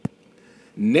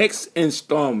next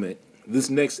installment, this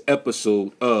next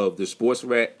episode of the Sports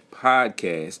Rat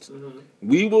Podcast,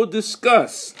 we will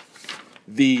discuss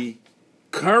the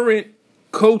current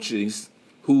coaches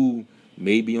who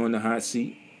may be on the hot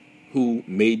seat, who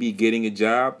may be getting a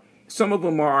job. Some of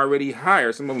them are already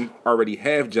hired. Some of them already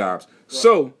have jobs.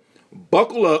 So,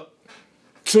 buckle up,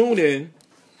 tune in,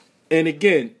 and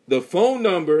again, the phone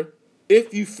number,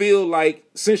 if you feel like,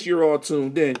 since you're all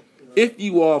tuned in, if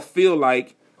you all feel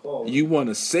like you want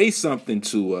to say something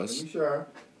to us,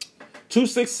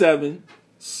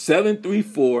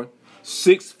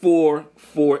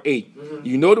 267-734-6448.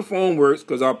 You know the phone works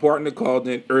because our partner called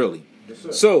in early.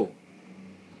 Yes, so,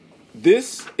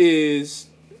 this is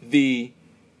the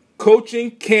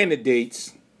coaching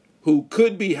candidates who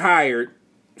could be hired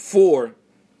for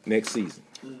next season.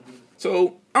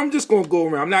 So I'm just going to go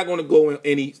around. I'm not going to go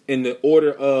in the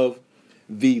order of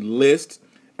the list.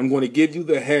 I'm going to give you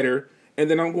the header, and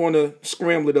then I'm going to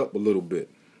scramble it up a little bit.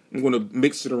 I'm going to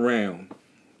mix it around.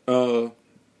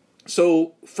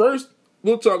 So first,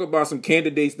 we'll talk about some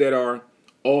candidates that are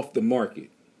off the market.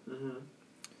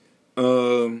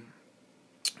 One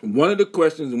of the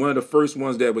questions, one of the first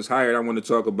ones that was hired, I want to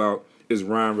talk about is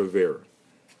Ron Rivera,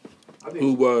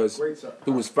 who was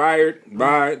fired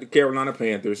by the Carolina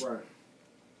Panthers,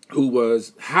 who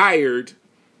was hired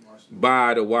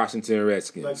by the Washington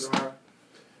Redskins.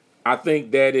 I think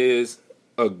that is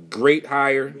a great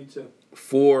hire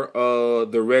for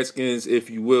the Redskins,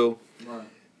 if you will.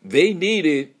 They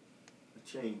needed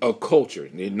a culture,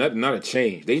 not a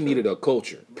change. They needed a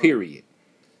culture, period.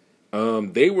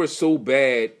 They were so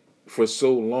bad for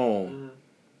so long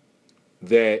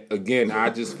that, again, I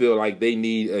just feel like they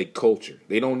need a culture.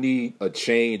 They don't need a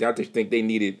change. I just think they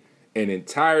needed an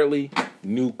entirely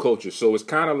new culture. So it's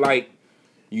kind of like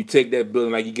you take that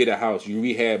building, like you get a house, you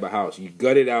rehab a house, you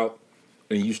gut it out,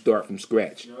 and you start from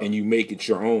scratch, and you make it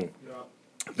your own.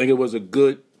 I think it was a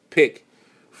good pick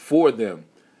for them.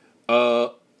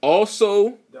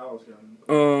 Also,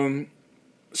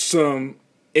 some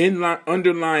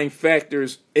underlying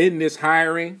factors in this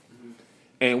hiring,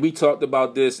 and we talked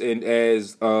about this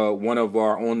as one of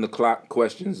our on the clock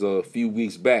questions a few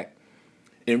weeks back,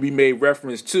 and we made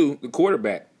reference to the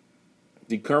quarterback,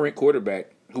 the current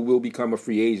quarterback who will become a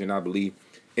free agent, I believe,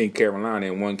 in Carolina,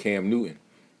 and one Cam Newton.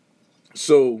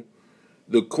 So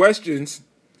the questions,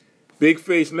 Big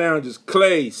Face Lounges,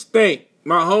 Clay, Stank,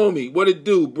 my homie, what it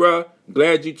do, bruh?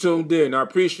 Glad you tuned in. I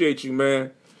appreciate you,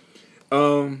 man.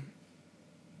 Ron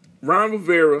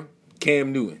Rivera,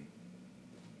 Cam Newton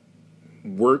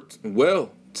worked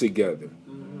well together.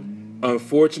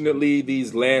 Unfortunately,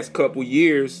 these last couple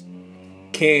years,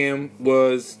 Cam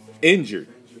was injured.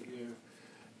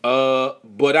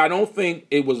 But I don't think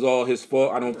it was all his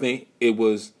fault. I think it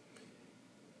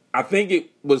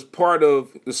was part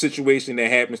of the situation that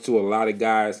happens to a lot of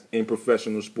guys in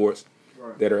professional sports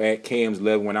that are at Cam's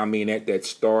level, and I mean at that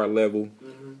star level,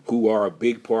 who are a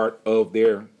big part of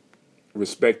their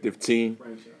respective team.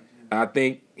 I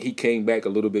think he came back a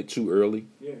little bit too early.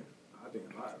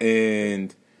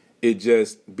 And it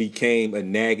just became a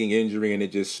nagging injury, and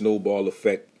it just snowball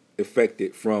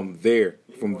affected from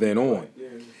then on.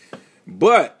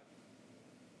 But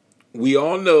we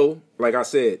all know, like I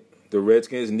said, the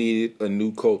Redskins needed a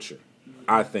new culture,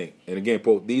 I think. And again,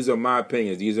 these are my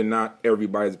opinions. These are not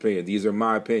everybody's opinions. These are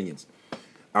my opinions.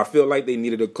 I feel like they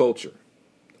needed a culture,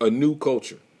 a new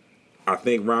culture. I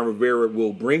think Ron Rivera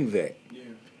will bring that.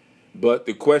 But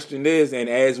the question is, and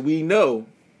as we know,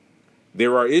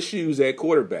 there are issues at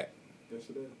quarterback. Yes,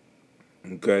 it is.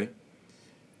 Okay.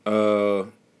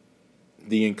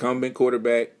 The incumbent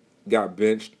quarterback got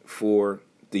benched for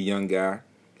the young guy,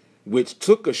 which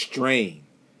took a strain.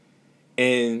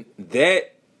 And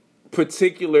that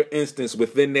particular instance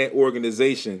within that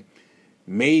organization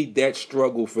made that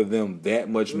struggle for them that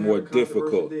much more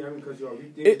difficult.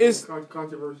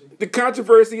 The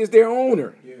controversy is their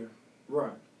owner. Yeah,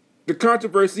 right. The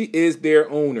controversy is their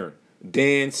owner.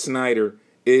 Dan Snyder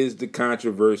is the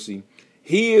controversy.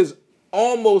 He is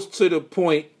almost to the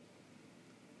point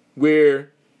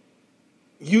where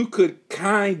you could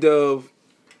kind of,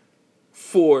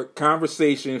 for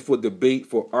conversation, for debate,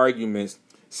 for arguments,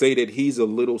 say that he's a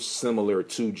little similar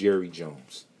to Jerry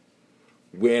Jones.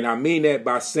 When I mean that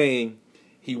by saying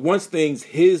he wants things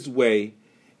his way,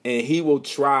 and he will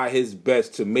try his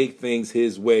best to make things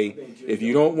his way. If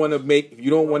you don't want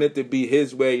it to be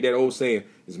his way, that old saying,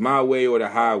 it's my way or the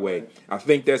highway. I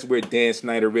think that's where Dan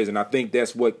Snyder is, and I think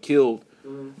that's what killed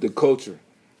the culture.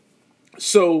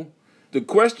 So the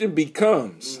question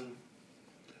becomes,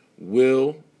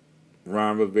 will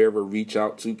Ron Rivera reach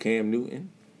out to Cam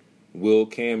Newton? Will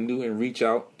Cam Newton reach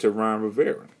out to Ron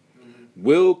Rivera?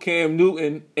 Will Cam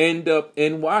Newton end up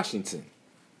in Washington?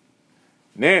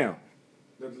 Now,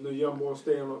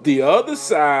 the other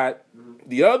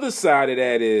side of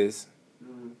that is,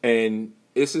 and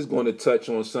this is going to touch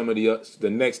on some of the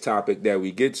next topic that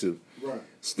we get to. Right.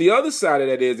 So the other side of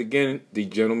that is, again, the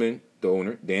gentleman, the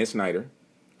owner, Dan Snyder,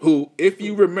 who, if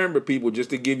you remember, people,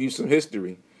 just to give you some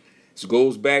history, this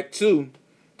goes back to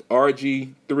the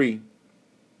RG3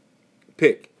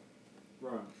 pick.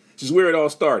 Right. This is where it all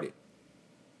started.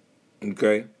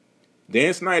 Okay?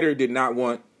 Dan Snyder did not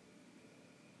want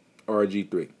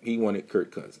RG3. He wanted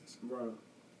Kirk Cousins. Right.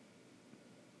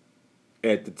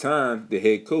 At the time, the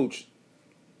head coach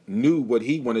knew what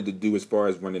he wanted to do as far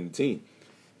as running the team.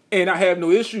 And I have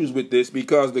no issues with this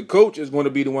because the coach is going to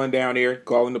be the one down there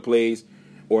calling the plays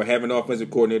or having an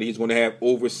offensive coordinator. He's going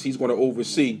to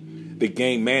oversee the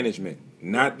game management,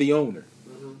 not the owner.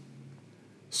 Mm-hmm.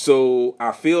 So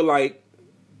I feel like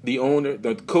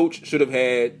the coach should have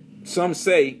had some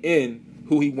say in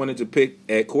who he wanted to pick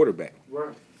at quarterback.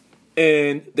 Right.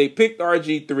 And they picked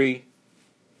RG3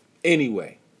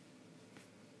 anyway.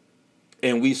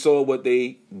 And we saw what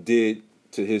they did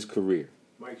to his career.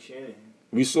 Mike Shanahan.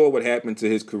 We saw what happened to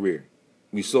his career.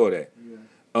 We saw that.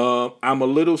 Yeah. I'm a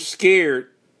little scared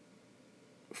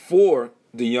for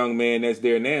the young man that's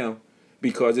there now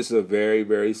because it's a very,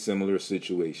 very similar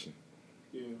situation.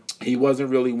 Yeah. He wasn't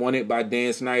really wanted by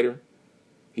Dan Snyder.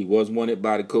 He was wanted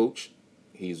by the coach.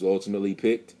 He's ultimately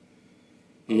picked.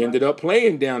 He ended up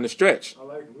playing down the stretch. I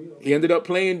like him. He ended up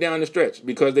playing down the stretch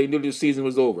because they knew the season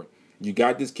was over. You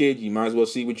got this kid. You might as well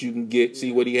see what you can get,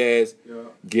 see what he has,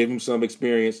 give him some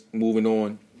experience moving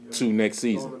on to next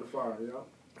season.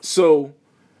 So,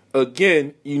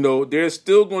 again, there's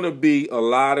still going to be a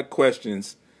lot of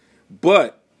questions,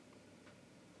 but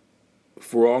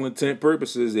for all intent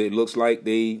purposes, it looks like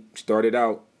they started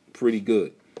out pretty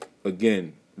good.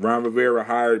 Again, Ron Rivera,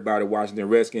 hired by the Washington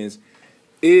Redskins,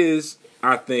 is,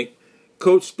 I think,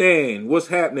 Coach Stan. What's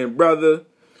happening, brother?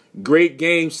 Great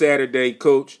game Saturday,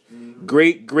 Coach. Mm-hmm.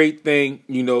 Great thing.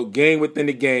 Game within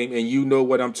the game, and you know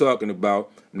what I'm talking about.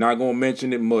 I'm not going to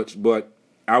mention it much, but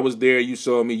I was there. You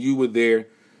saw me. You were there.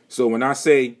 So when I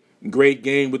say great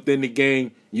game within the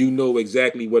game, you know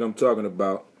exactly what I'm talking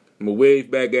about. I'm going to wave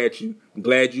back at you. I'm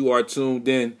glad you are tuned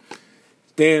in.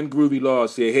 Stan Groovy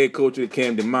Laws here, head coach of the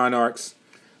Camden Monarchs.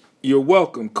 You're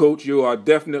welcome, Coach. You are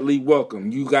definitely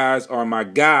welcome. You guys are my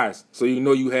guys, so you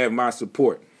know you have my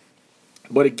support.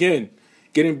 But again,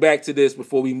 getting back to this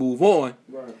before we move on,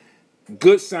 right.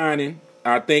 Good signing.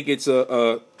 I think it's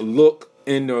a look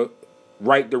in the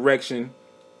right direction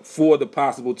for the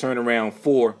possible turnaround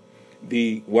for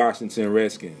the Washington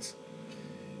Redskins.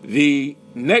 The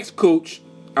next coach,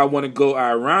 I want to go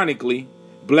ironically.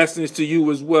 Blessings to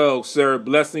you as well, sir.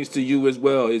 Blessings to you as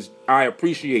well. I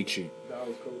appreciate you.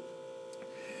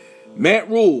 Matt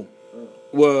Rule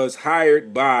was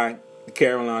hired by the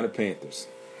Carolina Panthers.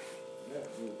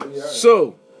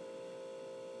 So,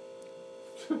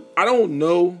 I don't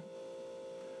know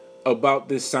about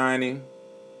this signing.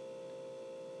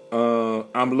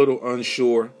 I'm a little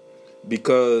unsure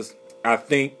because I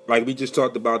think, like we just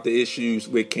talked about, the issues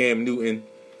with Cam Newton,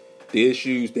 the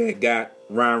issues that got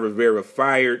Ron Rivera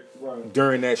fired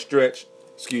during that stretch.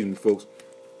 Excuse me, folks.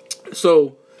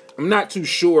 So, I'm not too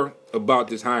sure about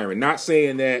this hiring. Not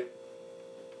saying that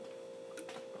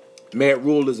Matt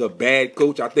Rule is a bad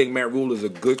coach. I think Matt Rule is a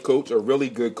good coach, a really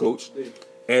good coach.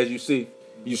 As you see,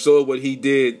 you saw what he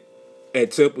did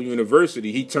at Temple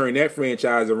University. He turned that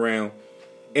franchise around,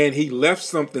 and he left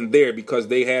something there because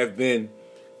they have been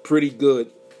pretty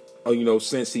good,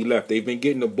 since he left. They've been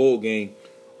getting a bowl game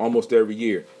almost every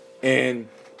year. And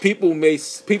people may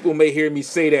hear me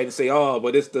say that and say, "Oh,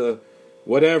 but it's the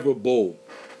whatever bowl."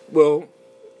 Well,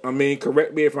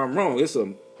 correct me if I'm wrong. It's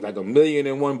like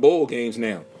 1,000,001 bowl games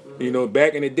now.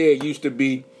 Back in the day, it used to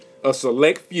be a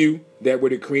select few that were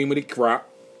the cream of the crop,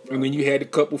 and then you had a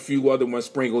couple few other ones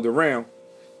sprinkled around.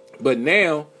 But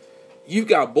now, you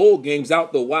got bowl games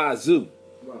out the wazoo.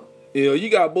 Wow. You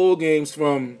got bowl games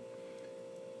from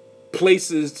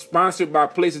places, sponsored by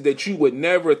places that you would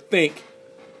never think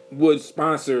would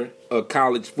sponsor a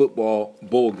college football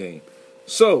bowl game.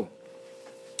 So,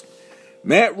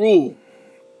 Matt Rule,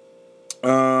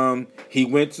 he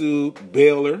went to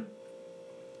Baylor,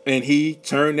 and he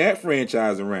turned that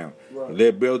franchise around. Right.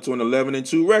 Led Baylor to an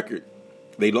 11-2 record.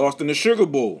 They lost in the Sugar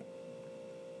Bowl.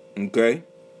 Okay?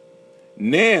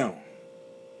 Now,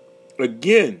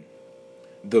 again,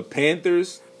 the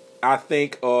Panthers, I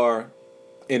think, are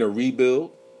in a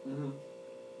rebuild. Mm-hmm.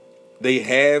 They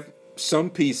have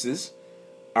some pieces.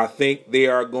 I think they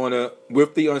are going to,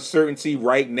 with the uncertainty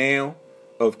right now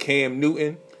of Cam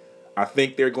Newton, I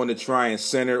think they're going to try and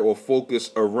center or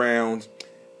focus around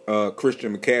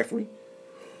Christian McCaffrey.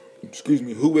 Excuse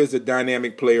me, who is a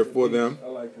dynamic player for them. I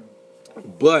like him.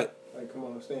 But Come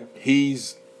on, Stanford.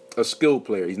 He's a skilled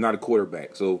player. He's not a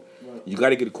quarterback. So Right. you got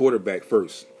to get a quarterback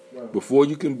first. Right. Before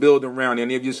you can build around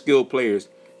any of your skilled players,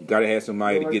 you got to have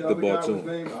somebody to get the ball to him.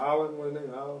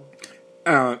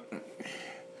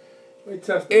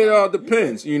 It all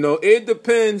depends. It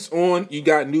depends on, you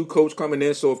got new coach coming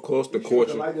in, so of course the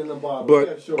culture.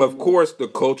 But of course the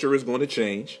culture is going to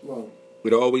change. Right.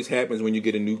 It always happens when you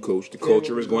get a new coach. The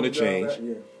culture is going to change.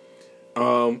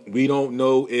 We don't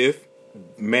know if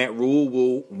Matt Rule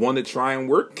will want to try and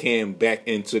work Cam back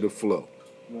into the flow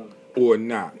or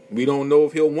not. We don't know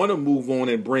if he'll want to move on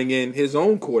and bring in his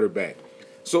own quarterback.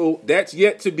 So that's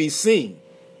yet to be seen.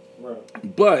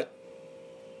 Right. But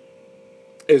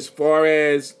as far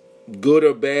as good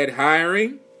or bad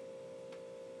hiring,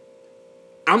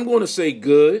 I'm going to say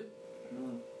good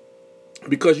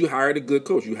because you hired a good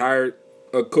coach. You hired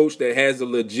a coach that has a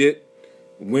legit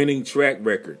winning track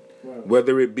record, right.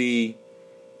 Whether it be,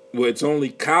 well, it's only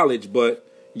college, but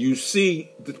you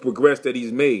see the progress that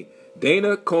he's made.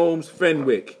 Dana Combs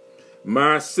Fenwick,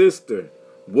 my sister,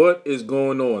 what is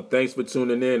going on? Thanks for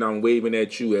tuning in. I'm waving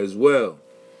at you as well.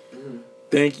 Mm-hmm.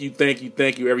 Thank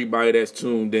you, everybody that's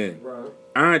tuned in. Right.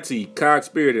 Auntie, Cog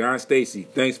Spirited, Aunt Stacy,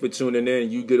 thanks for tuning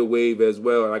in. You get a wave as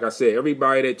well. Like I said,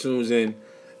 everybody that tunes in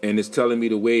and is telling me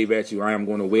to wave at you, I am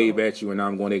going to wave at you, and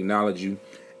I'm going to acknowledge you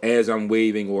as I'm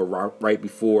waving or right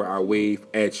before I wave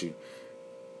at you.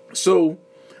 So,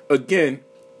 again,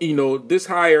 this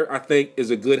hire, I think, is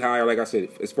a good hire. Like I said,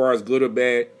 as far as good or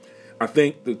bad, I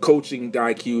think the coaching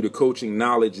IQ, the coaching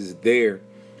knowledge is there.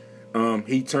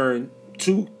 He turned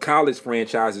 2 college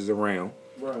franchises around.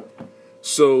 Right.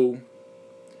 So,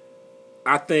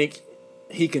 I think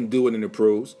he can do it in the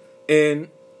pros. And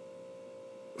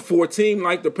for a team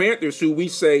like the Panthers, who we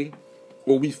say,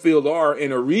 or we feel are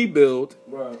in a rebuild,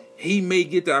 right, he may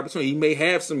get the opportunity. He may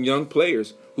have some young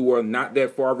players who are not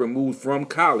that far removed from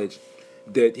college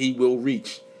that he will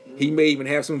reach. Mm-hmm. He may even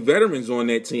have some veterans on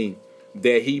that team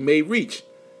that he may reach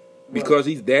because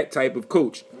he's that type of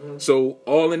coach. Mm-hmm. So,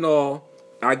 all in all,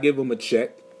 I give him a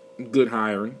check. Good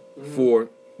hiring for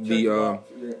the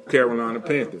Carolina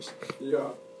Panthers. Yeah.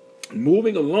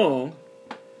 Moving along,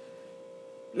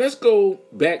 let's go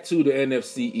back to the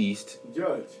NFC East.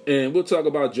 Judge. And we'll talk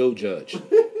about Joe Judge.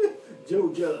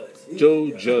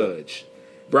 Joe Judge.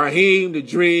 Raheem the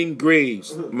Dream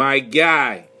Graves, my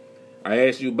guy. I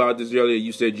asked you about this earlier.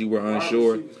 You said you were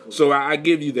unsure. So I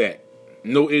give you that.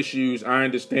 No issues. I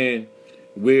understand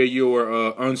where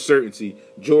your uncertainty.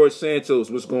 George Santos,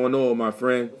 what's going on, my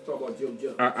friend? Let's talk about Joe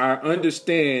Judge. I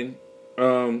understand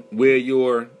where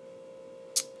your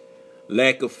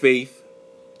lack of faith,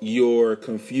 your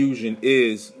confusion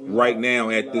is right now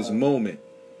at this moment.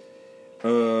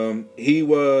 He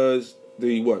was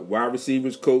the wide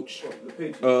receivers coach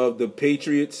of the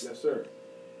Patriots. Yes, sir.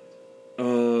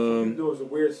 It was a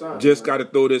weird sign. Just got to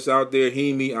throw this out there,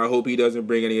 Heaney. I hope he doesn't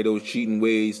bring any of those cheating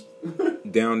ways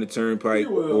down the turnpike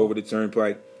or over the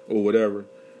turnpike or whatever.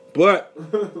 But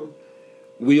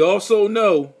we also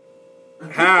know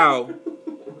how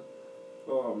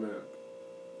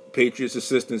Patriots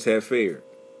assistants have fared.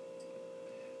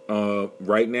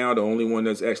 Right now, the only one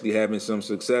that's actually having some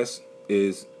success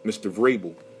is Mr.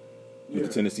 Vrabel with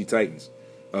the Tennessee Titans.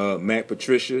 Matt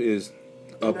Patricia is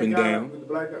up and down. The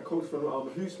black guy coach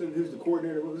from Houston, who's the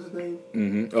coordinator, what was his name?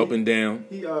 Mm-hmm. Up and down.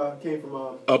 He came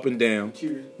from up and down.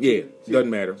 Doesn't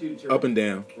matter. Up and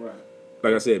down. Right.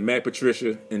 Like I said, Matt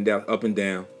Patricia and down, up and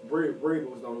down. Vrabel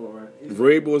was the only one, right?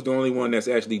 Vrabel is the only one that's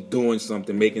actually doing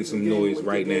something, making some noise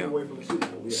right now.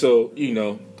 So,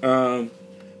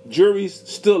 jury's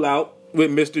still out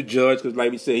with Mr. Judge because,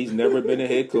 like we said, he's never been a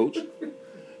head coach.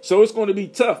 So it's going to be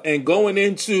tough. And going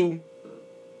into,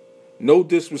 no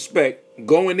disrespect,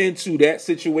 going into that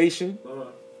situation, I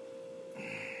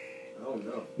don't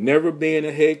know. Never being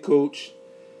a head coach.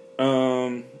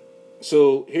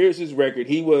 So here's his record.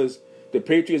 He was the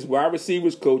Patriots wide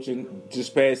receivers coach in this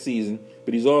past season,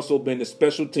 but he's also been the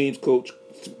special teams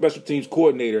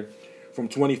coordinator from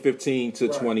 2015 to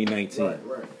 2019.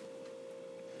 Right.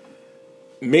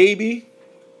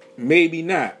 Maybe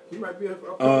not. He might be a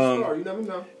star. You never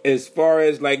know. As far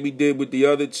as like we did with the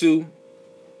other two,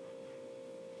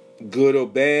 good or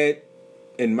bad,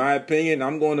 in my opinion,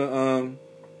 I'm going to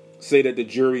say that the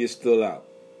jury is still out.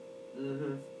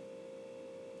 Mm-hmm.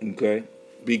 Okay?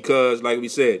 Because, like we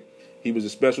said, he was a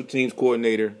special teams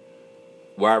coordinator,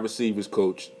 wide receivers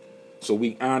coach. So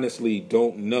we honestly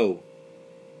don't know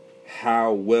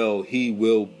how well he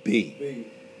will be.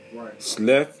 Right.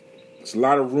 It's a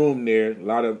lot of room there, a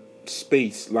lot of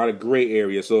space, a lot of gray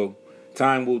area. So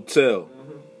time will tell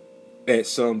at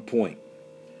some point.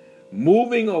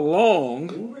 Moving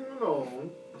along,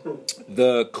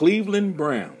 the Cleveland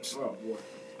Browns. Oh, boy.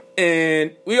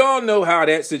 And we all know how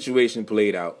that situation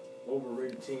played out.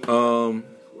 Overrated team.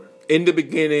 In the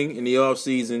beginning, in the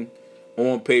offseason,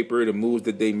 on paper, the moves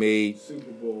that they made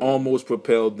almost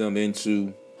propelled them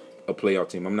into a playoff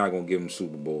team. I'm not gonna give them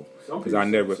Super Bowl because I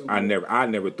never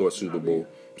thought Super Bowl.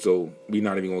 So we're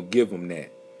not even gonna give them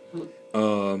that.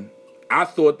 I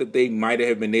thought that they might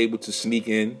have been able to sneak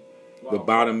in the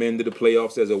bottom end of the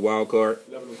playoffs as a wild card,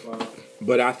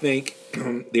 but I think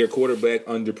their quarterback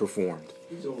underperformed.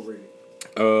 He's overrated.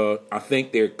 I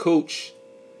think their coach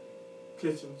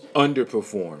Kitchens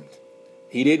underperformed.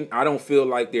 I don't feel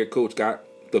like their coach got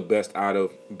the best out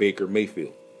of Baker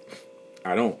Mayfield.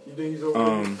 I don't. You think he's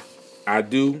overrated? I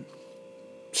do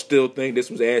still think, this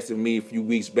was asked of me a few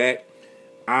weeks back,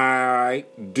 I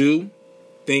do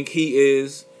think he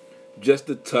is just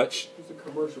a touch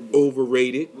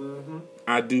overrated.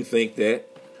 I do think that.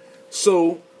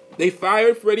 So they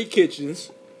fired Freddie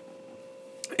Kitchens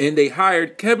and they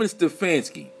hired Kevin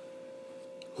Stefanski,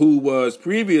 who was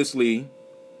previously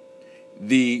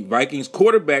the Vikings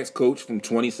quarterbacks coach from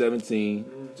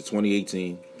 2017 to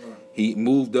 2018. He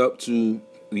moved up to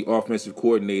the offensive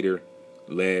coordinator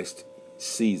last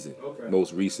season,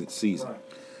 most recent season.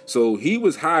 So he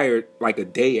was hired like a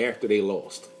day after they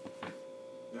lost.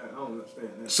 I don't understand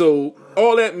that. So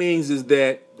all that means is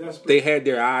that they had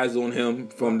their eyes on him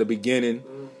from the beginning.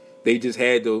 They just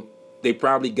had to. They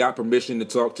probably got permission to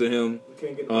talk to him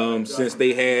since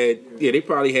they had. Yeah, they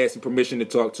probably had some permission to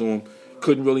talk to him.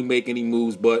 Couldn't really make any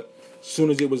moves, but as soon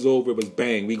as it was over, it was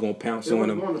bang. We gonna pounce on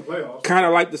him. Kind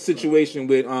of like the situation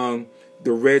with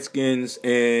the Redskins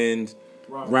and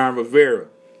Ron Rivera.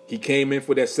 He came in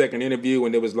for that second interview,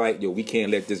 and it was like, yo, we can't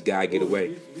let this guy get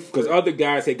away. Because other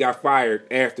guys had got fired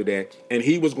after that, and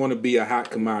he was going to be a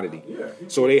hot commodity.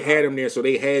 So they had him there, so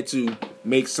they had to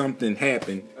make something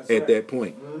happen at that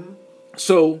point.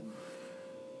 So,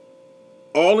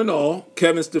 all in all,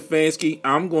 Kevin Stefanski,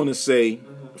 I'm going to say,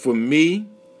 for me,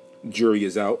 jury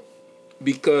is out.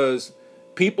 Because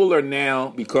people are now,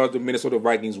 because the Minnesota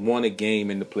Vikings won a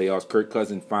game in the playoffs, Kirk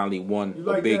Cousins finally won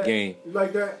a big game. You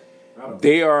like that?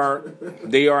 They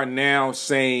are now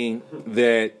saying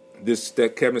that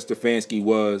Kevin Stefanski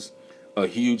was a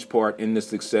huge part in the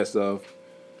success of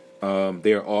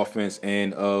their offense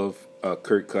and of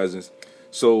Kirk Cousins.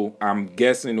 So I'm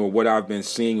guessing, or what I've been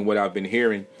seeing and what I've been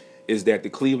hearing, is that the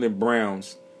Cleveland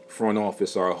Browns front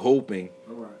office are hoping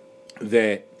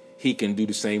that he can do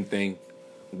the same thing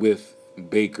with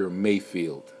Baker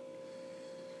Mayfield.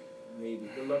 Maybe.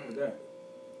 Good luck with that.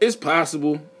 It's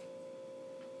possible.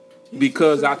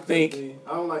 Because I think, he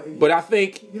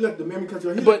let the memory cut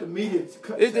you. He let the media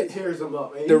tears him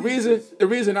up. Man. The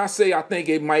reason I say I think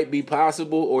it might be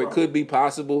possible, or it could be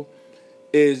possible,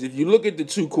 is if you look at the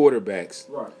two quarterbacks,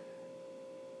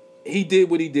 he did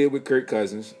what he did with Kirk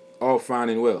Cousins, all fine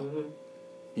and well.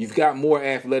 You've got more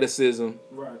athleticism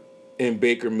in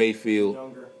Baker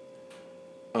Mayfield.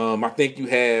 I think you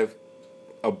have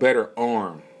a better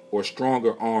arm or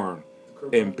stronger arm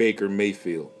in Baker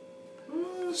Mayfield.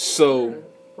 So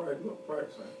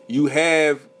you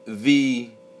have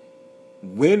the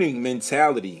winning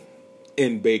mentality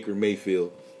in Baker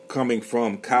Mayfield coming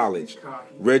from college.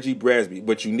 Reggie Brasby,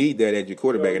 but you need that at your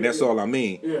quarterback, and that's all I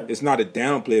mean. It's not a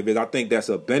downplay of it. I think that's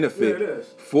a benefit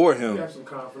for him.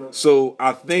 So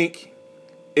I think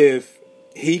if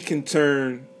he can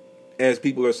turn, as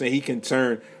people are saying, he can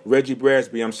turn Reggie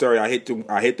Brasby. I'm sorry, I hit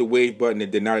the wave button and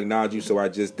did not acknowledge you, so I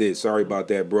just did. Sorry about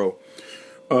that, bro.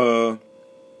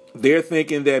 They're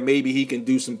thinking that maybe he can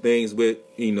do some things with,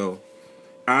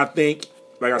 I think,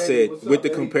 like I said, with the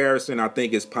comparison, I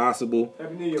think it's possible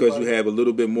because you have a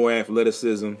little bit more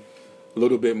athleticism, a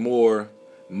little bit more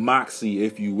moxie,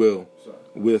 if you will,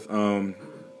 with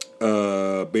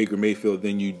Baker Mayfield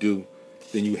than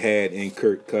you had in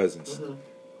Kirk Cousins.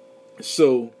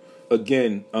 So,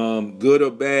 again, good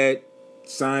or bad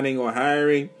signing or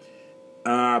hiring,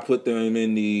 I put them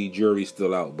in the jury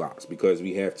still out box because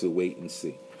we have to wait and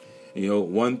see.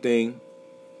 One thing,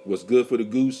 what's good for the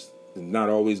goose is not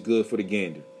always good for the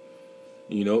gander.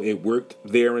 It worked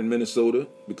there in Minnesota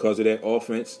because of that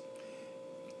offense.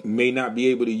 May not be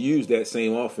able to use that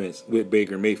same offense with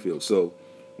Baker Mayfield. So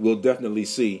we'll definitely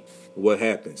see what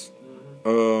happens.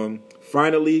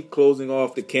 Finally, closing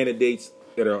off the candidates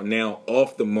that are now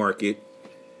off the market,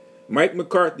 Mike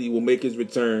McCarthy will make his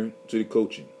return to the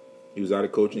coaching. He was out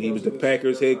of coaching. He was the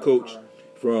Packers head coach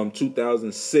from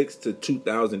 2006 to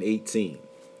 2018.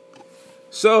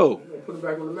 So, put him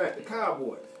back on the mat. The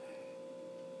Cowboys.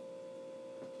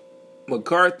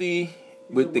 McCarthy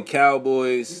with the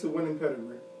Cowboys. He's a winning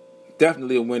pedigree.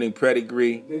 Definitely a winning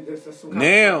pedigree.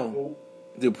 Now,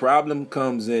 the problem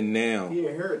comes in now. He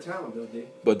inherited talent, though, D.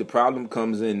 But the problem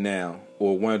comes in now,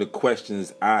 or one of the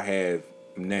questions I have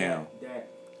now, Dak.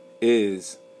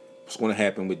 is what's going to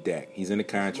happen with Dak. He's in a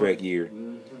contract year.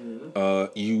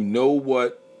 Mm-hmm. You know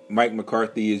what Mike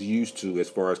McCarthy is used to as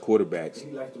far as quarterbacks.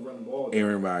 He likes to run the ball.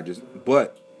 Aaron Rodgers.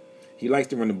 But he likes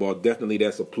to run the ball. Definitely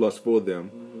that's a plus for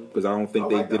them because I don't think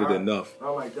they did it enough. I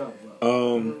like that.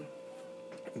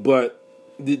 But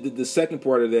the second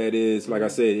part of that is, like I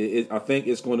said, I think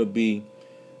it's going to be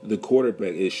the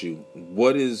quarterback issue.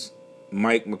 What is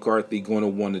Mike McCarthy going to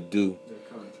want to do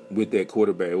with that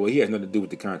quarterback? Well, he has nothing to do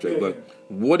with the contract, but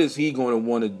what is he going to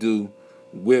want to do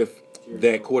with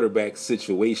that quarterback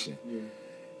situation? Yeah.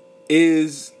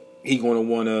 Is he going to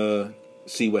want to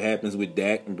see what happens with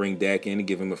Dak and bring Dak in and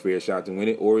give him a fair shot to win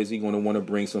it, or is he going to want to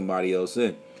bring somebody else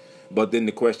in? But then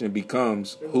the question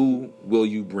becomes, who will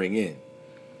you bring in?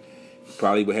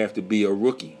 Probably would have to be a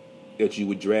rookie that you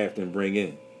would draft and bring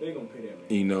in. They're going to pay that, man.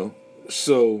 You know?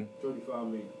 So, $35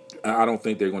 million. I don't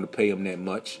think they're going to pay him that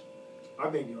much.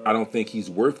 I don't think he's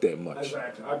worth that much.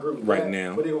 Exactly. I agree with right that.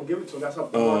 now. But they're going to give it to him. That's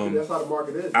how the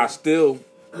market is. I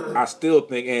still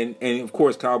think, and of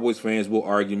course Cowboys fans will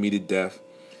argue me to death.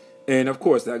 And of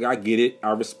course, I get it.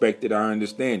 I respect it. I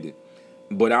understand it.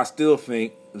 But I still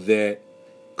think that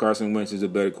Carson Wentz is a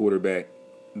better quarterback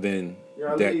than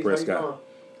Dak Prescott.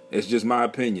 It's just my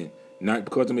opinion. Not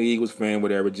because I'm an Eagles fan,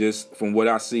 whatever, just from what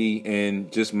I see and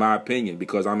just my opinion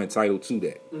because I'm entitled to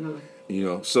that. Mm-hmm. You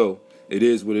know, so it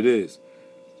is what it is.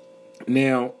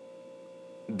 Now,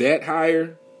 that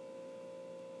hire,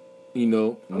 you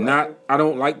know, I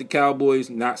don't like the Cowboys,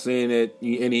 not saying that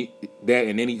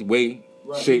in any way,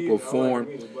 shape, or form.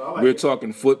 We're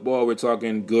talking football, we're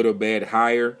talking good or bad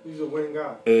hire. He's a winning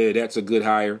guy. That's a good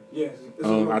hire. Yes,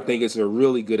 I think it's a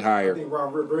really good hire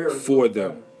for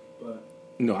them.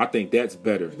 No, I think that's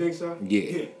better. You think so?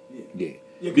 Yeah.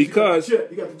 Because you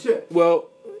got the chip. Well,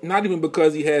 not even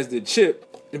because he has the chip,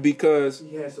 because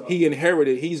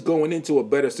he's going into a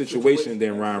better situation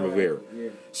than Ron Rivera. Yeah.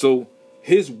 So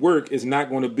his work is not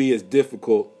going to be as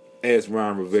difficult as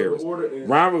Ron Rivera's.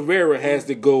 Ron Rivera has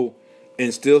to go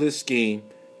instill his scheme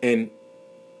and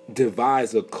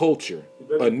devise a culture,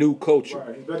 a new culture.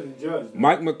 Right. He's better than Judge.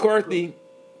 Mike McCarthy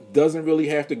doesn't really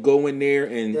have to go in there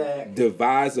and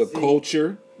devise a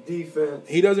culture. Defense.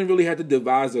 He doesn't really have to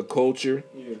devise a culture.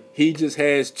 Yeah. He just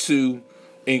has to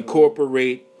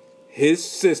incorporate his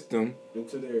system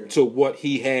to what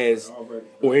he has,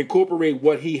 or incorporate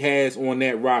what he has on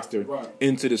that roster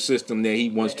into the system that he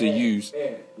wants to use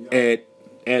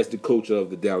as the coach of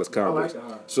the Dallas Cowboys.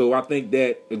 So I think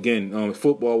that, again,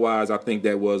 football-wise, I think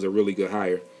that was a really good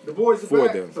hire for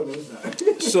them.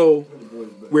 So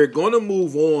we're going to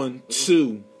move on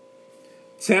to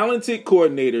talented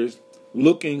coordinators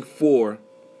looking for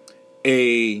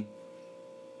a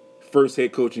first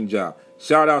head coaching job.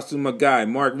 Shout outs to my guy,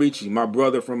 Mark Ricci, my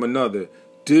brother from another.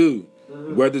 Dude,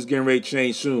 weather's getting ready to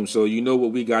change soon, so you know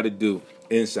what we got to do.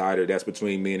 Insider, that's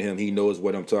between me and him. He knows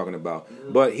what I'm talking about.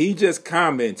 But he just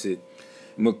commented,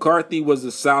 McCarthy was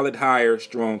a solid hire,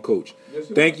 strong coach. Yes,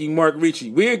 thank you, Mark Ricci.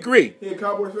 We agree. He a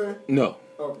Cowboys fan? No.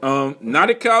 Okay.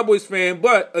 Not a Cowboys fan,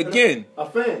 but again, a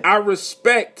fan. I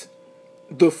respect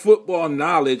the football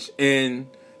knowledge and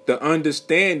the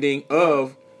understanding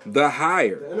of the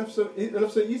hire. The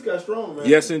NFC East got strong, man.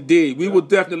 Yes, indeed. We will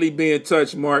definitely be in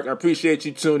touch, Mark. I appreciate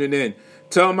you tuning in.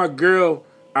 Tell my girl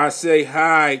I say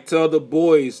hi. Tell the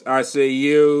boys I say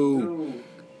yo.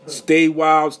 Stay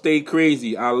wild, stay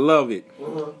crazy. I love it.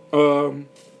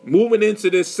 Moving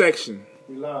into this section.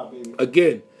 We live, baby.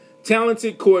 Again,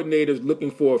 talented coordinators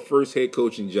looking for a first head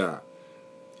coaching job.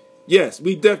 Yes,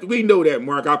 we know that,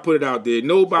 Mark. I put it out there.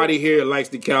 Nobody here likes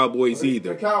the Cowboys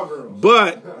either. The Cowgirls.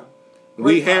 But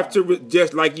we have to,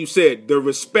 just like you said, the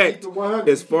respect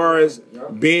as far as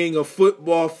being a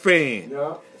football fan.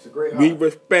 Yeah, it's a great hire. We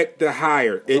respect the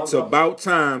hire. It's about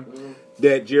time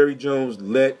that Jerry Jones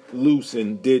let loose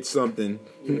and did something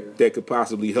that could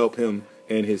possibly help him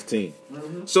and his team.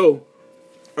 So,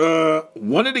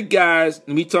 one of the guys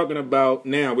we're talking about the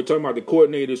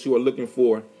coordinators who are looking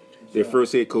for their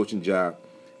first head coaching job.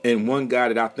 And one guy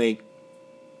that I think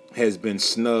has been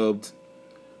snubbed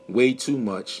way too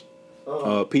much.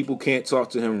 People can't talk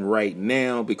to him right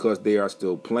now because they are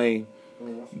still playing.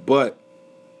 But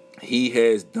he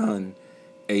has done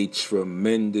a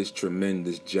tremendous,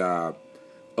 tremendous job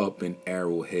up in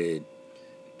Arrowhead.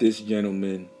 This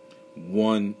gentleman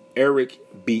won Eric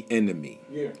Bieniemy,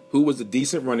 who was a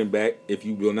decent running back, if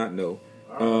you will not know.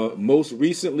 Most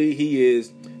recently, he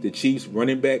is the Chiefs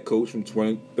running back coach from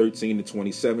 2013 to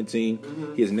 2017.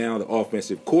 Mm-hmm. He is now the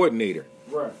offensive coordinator.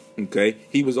 Right. Okay.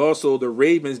 He was also the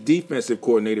Ravens defensive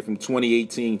coordinator from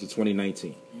 2018 to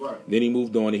 2019. Right. Then he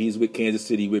moved on and he's with Kansas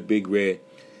City with Big Red.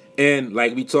 And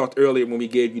like we talked earlier when we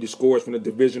gave you the scores from the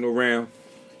divisional round,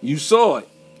 you saw it.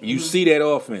 You see that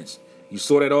offense. You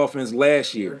saw that offense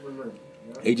last year.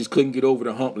 They just couldn't get over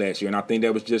the hump last year. And I think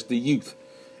that was just the youth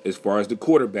as far as the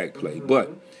quarterback play. Mm-hmm.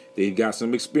 But they've got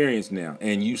some experience now.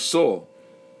 And you saw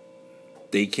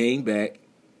they came back.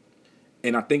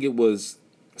 And I think it was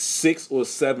 6 or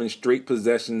 7 straight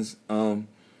possessions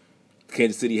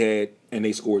Kansas City had. And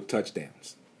they scored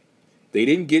touchdowns. They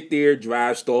didn't get their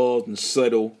drive stalls and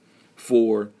settle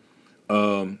for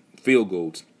field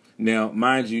goals. Now,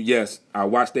 mind you, yes, I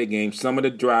watched that game. Some of the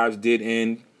drives did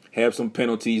end, have some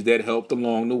penalties that helped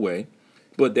along the way.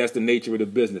 But that's the nature of the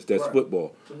business. That's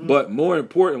football. Mm-hmm. But more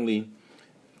importantly,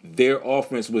 their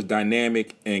offense was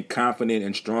dynamic and confident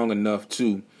and strong enough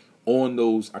to, on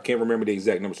those, I can't remember the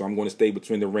exact number, so I'm going to stay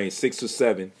between the range, 6 or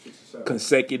 7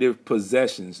 consecutive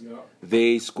possessions,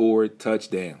 they scored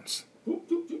touchdowns.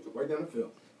 Right down the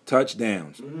field.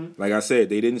 Touchdowns. Mm-hmm. Like I said,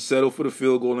 they didn't settle for the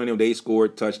field goal in them. They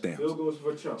scored touchdowns. Field goals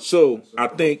for chumps. So I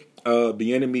think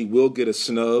the enemy will get a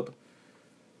snub,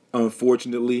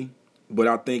 unfortunately. But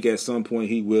I think at some point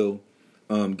he will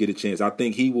get a chance. I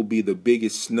think he will be the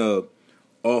biggest snub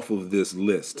off of this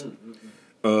list.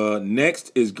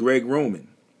 Next is Greg Roman,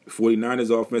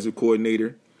 49ers offensive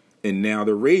coordinator, and now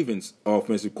the Ravens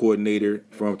offensive coordinator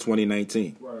from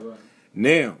 2019. Right.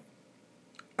 Now,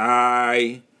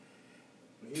 I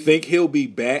think he'll be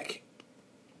back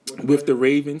with the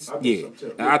Ravens.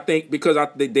 I think because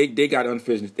they got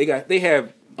unfinished. They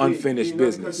have unfinished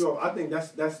business. I think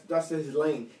that's his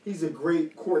lane. He's a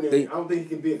great coordinator. I don't think he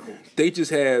can be a coach. They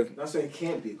just have. Not saying he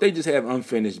can't be. They just have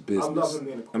unfinished business. I love him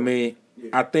being a coach. I mean,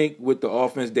 I think with the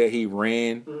offense that he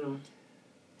ran,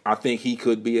 I think he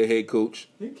could be a head coach.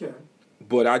 He can.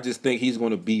 But I just think he's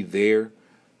going to be there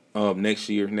next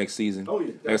season. Oh,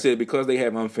 yeah. Like I said, because they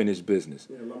have unfinished business.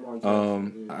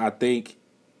 I think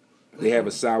they have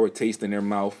a sour taste in their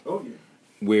mouth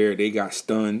where they got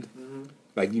stunned.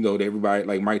 Like, everybody,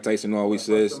 like Mike Tyson always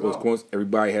says,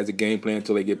 everybody has a game plan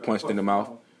until they get punched in the mouth.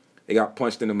 They got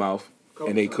punched in the mouth,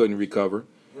 and they couldn't recover.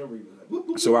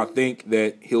 So I think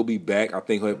that he'll be back. I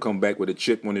think he'll come back with a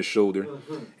chip on his shoulder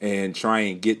and try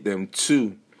and get them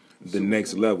to the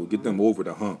next level, get them over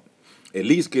the hump. At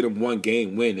least get them one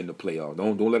game win in the playoff.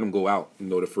 Don't let them go out,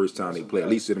 the first time they play. At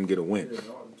least let them get a win.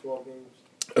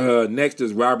 Next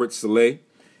is Robert Saleh.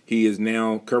 He is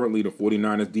now currently the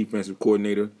 49ers defensive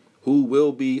coordinator, who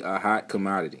will be a hot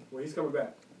commodity. Well, he's coming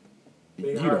back.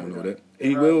 You don't know that.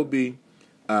 He will be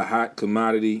a hot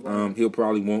commodity. He'll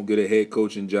probably won't get a head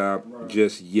coaching job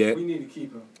just yet. We need to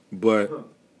keep him. But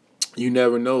you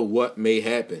never know what may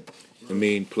happen. I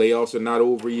mean, playoffs are not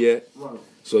over yet,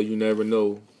 so you never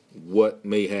know what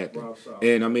may happen.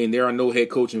 And, I mean, there are no head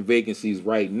coaching vacancies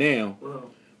right now,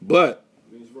 but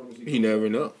you never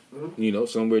know.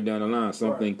 Somewhere down the line,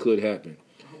 something could happen.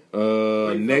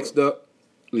 Next up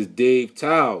is Dave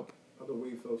Taub.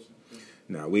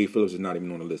 Wade Phillips is not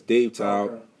even on the list. Dave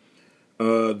Taub.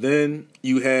 Then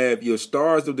you have your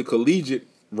stars of the collegiate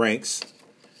ranks,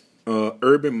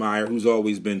 Urban Meyer,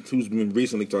 who's been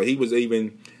recently taught. He was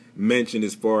even mentioned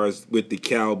as far as with the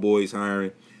Cowboys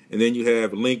hiring. And then you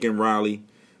have Lincoln Riley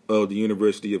of the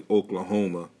University of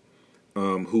Oklahoma,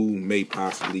 who may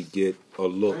possibly get a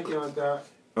look. Thank you on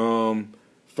that.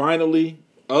 Finally,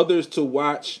 others to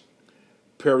watch: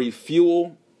 Perry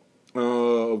Fewell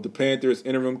of the Panthers,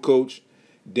 interim coach;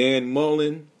 Dan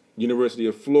Mullen, University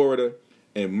of Florida;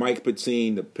 and Mike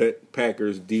Pettine, the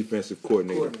Packers defensive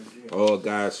coordinator. All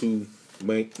guys who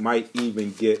might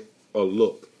even get a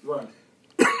look. Right.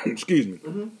 Excuse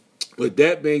me. With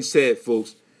that being said,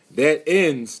 folks, that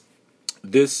ends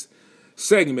this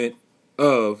segment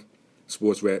of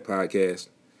Sports Rap Podcast.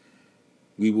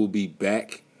 We will be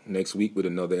back next week with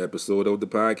another episode of the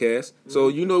podcast. So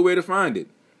you know where to find it.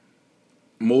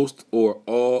 Most or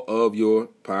all of your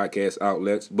podcast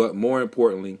outlets. But more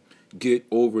importantly, get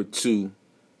over to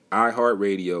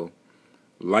iHeartRadio,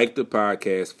 like the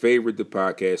podcast, favorite the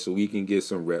podcast so we can get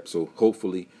some reps. So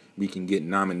hopefully we can get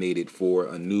nominated for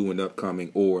a new and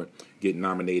upcoming or get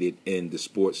nominated in the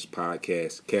sports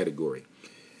podcast category.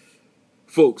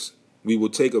 Folks, we will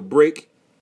take a break.